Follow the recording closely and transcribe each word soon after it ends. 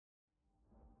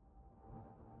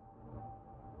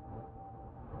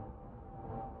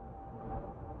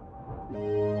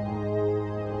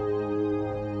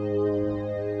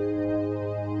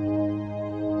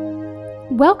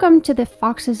Welcome to the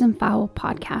Foxes and Fowl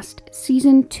podcast,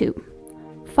 Season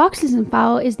 2. Foxes and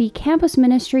Fowl is the campus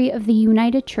ministry of the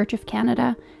United Church of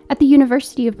Canada at the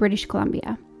University of British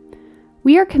Columbia.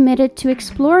 We are committed to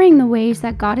exploring the ways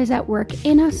that God is at work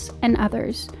in us and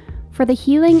others for the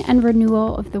healing and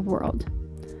renewal of the world.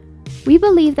 We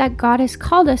believe that God has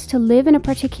called us to live in a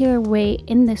particular way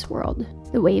in this world,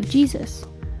 the way of Jesus.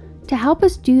 To help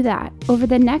us do that, over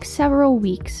the next several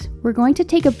weeks, we're going to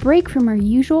take a break from our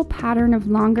usual pattern of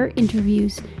longer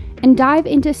interviews and dive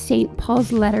into St.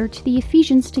 Paul's letter to the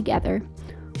Ephesians together,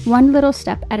 one little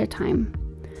step at a time.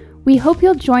 We hope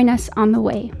you'll join us on the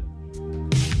way.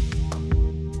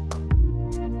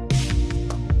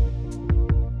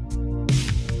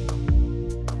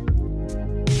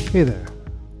 Hey there.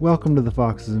 Welcome to the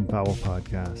Foxes and Fowl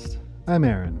podcast. I'm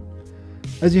Aaron.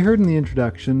 As you heard in the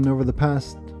introduction, over the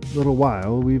past little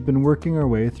while, we've been working our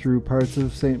way through parts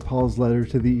of St. Paul's letter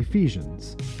to the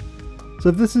Ephesians. So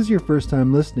if this is your first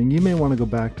time listening, you may want to go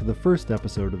back to the first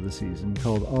episode of the season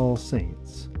called All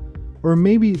Saints. Or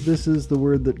maybe this is the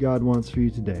word that God wants for you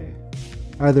today.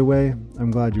 Either way,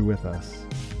 I'm glad you're with us.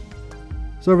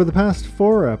 So over the past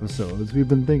 4 episodes, we've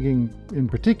been thinking in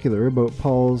particular about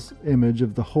Paul's image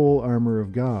of the whole armor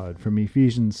of God from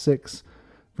Ephesians 6,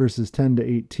 verses 10 to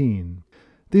 18.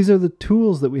 These are the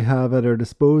tools that we have at our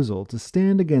disposal to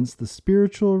stand against the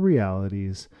spiritual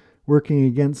realities working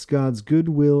against God's good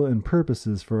will and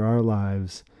purposes for our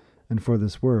lives and for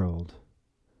this world.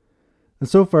 And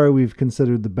so far we've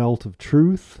considered the belt of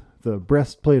truth, the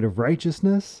breastplate of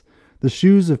righteousness, the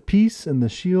shoes of peace, and the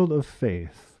shield of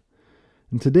faith.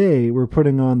 And today we're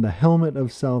putting on the helmet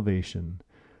of salvation,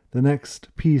 the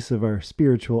next piece of our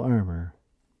spiritual armor.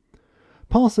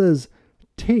 Paul says,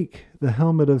 take the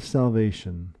helmet of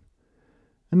salvation.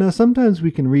 And now sometimes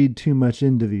we can read too much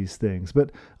into these things,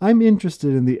 but I'm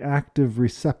interested in the active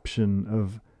reception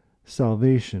of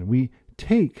salvation. We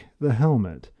take the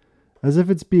helmet as if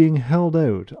it's being held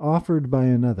out, offered by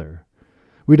another.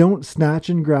 We don't snatch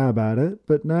and grab at it,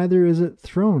 but neither is it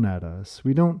thrown at us.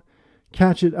 We don't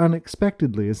catch it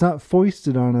unexpectedly. It's not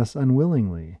foisted on us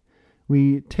unwillingly.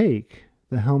 We take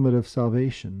the helmet of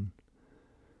salvation.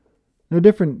 Now,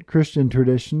 different Christian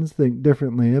traditions think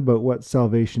differently about what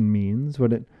salvation means,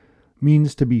 what it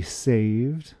means to be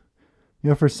saved.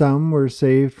 For some, we're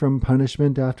saved from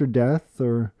punishment after death,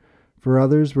 or for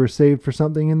others, we're saved for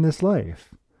something in this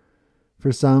life.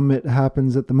 For some, it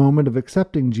happens at the moment of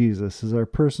accepting Jesus as our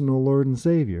personal Lord and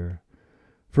Savior.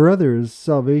 For others,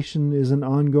 salvation is an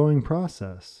ongoing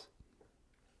process.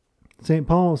 St.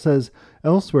 Paul says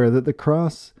elsewhere that the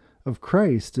cross of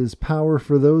Christ is power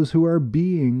for those who are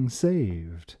being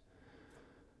saved.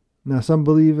 Now, some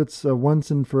believe it's a once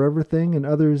and forever thing, and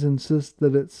others insist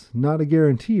that it's not a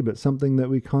guarantee, but something that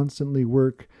we constantly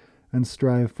work and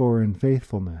strive for in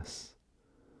faithfulness.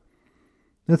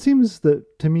 It seems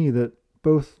to me that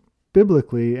both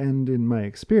biblically and in my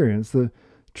experience, the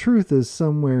truth is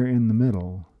somewhere in the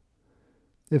middle.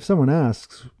 If someone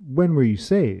asks, when were you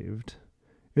saved?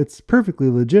 It's perfectly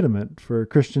legitimate for a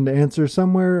Christian to answer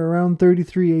somewhere around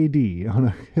 33 AD on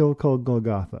a hill called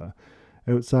Golgotha,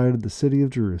 outside of the city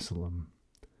of Jerusalem.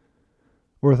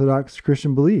 Orthodox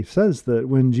Christian belief says that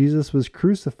when Jesus was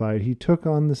crucified, he took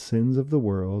on the sins of the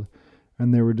world,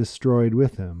 and they were destroyed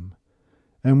with him.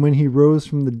 And when he rose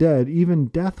from the dead, even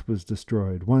death was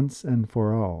destroyed once and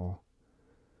for all.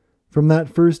 From that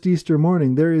first Easter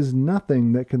morning, there is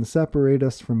nothing that can separate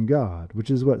us from God, which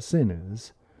is what sin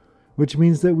is. Which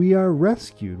means that we are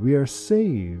rescued, we are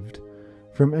saved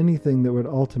from anything that would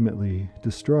ultimately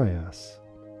destroy us.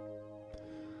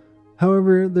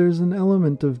 However, there's an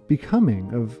element of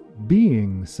becoming, of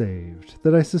being saved,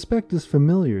 that I suspect is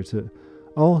familiar to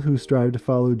all who strive to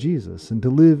follow Jesus and to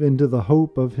live into the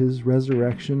hope of his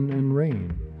resurrection and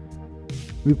reign.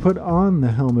 We put on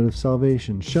the helmet of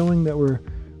salvation, showing that we're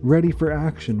ready for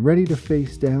action, ready to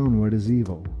face down what is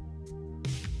evil.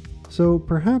 So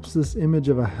perhaps this image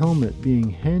of a helmet being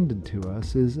handed to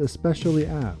us is especially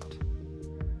apt.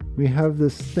 We have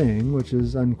this thing which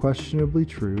is unquestionably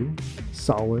true,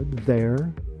 solid,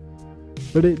 there,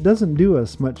 but it doesn't do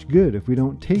us much good if we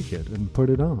don't take it and put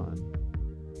it on.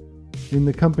 In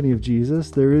the company of Jesus,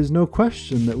 there is no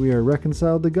question that we are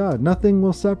reconciled to God. Nothing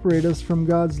will separate us from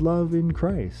God's love in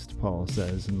Christ, Paul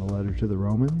says in the letter to the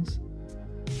Romans.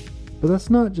 But that's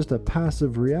not just a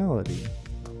passive reality.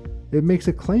 It makes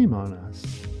a claim on us.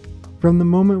 From the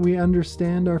moment we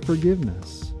understand our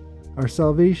forgiveness, our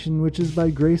salvation, which is by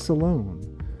grace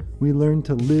alone, we learn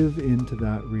to live into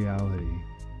that reality.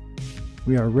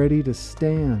 We are ready to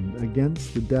stand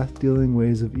against the death-dealing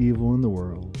ways of evil in the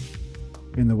world,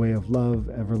 in the way of love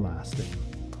everlasting.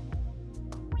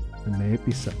 And may it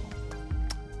be so.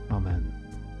 Amen.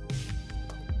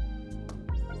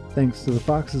 Thanks to the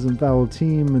Foxes and Fowl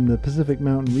team and the Pacific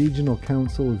Mountain Regional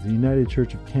Council of the United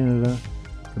Church of Canada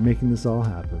for making this all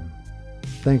happen.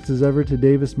 Thanks as ever to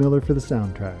Davis Miller for the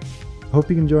soundtrack. Hope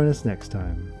you can join us next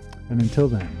time. And until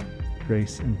then,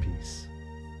 grace and peace.